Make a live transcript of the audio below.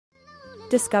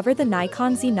Discover the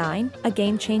Nikon Z9, a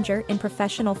game changer in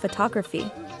professional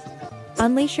photography.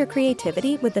 Unleash your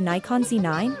creativity with the Nikon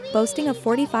Z9, boasting a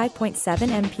 45.7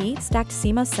 MP stacked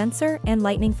CMOS sensor and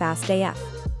lightning-fast AF.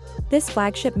 This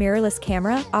flagship mirrorless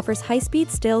camera offers high-speed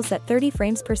stills at 30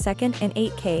 frames per second and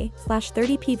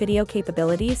 8K/30p video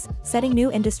capabilities, setting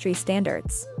new industry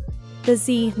standards. The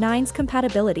Z9's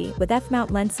compatibility with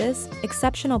F-mount lenses,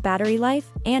 exceptional battery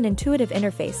life, and intuitive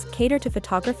interface cater to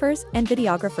photographers and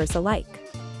videographers alike.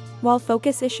 While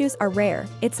focus issues are rare,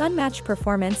 its unmatched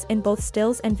performance in both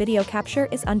stills and video capture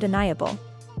is undeniable.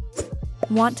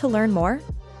 Want to learn more?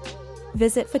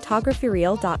 Visit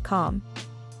photographyreal.com.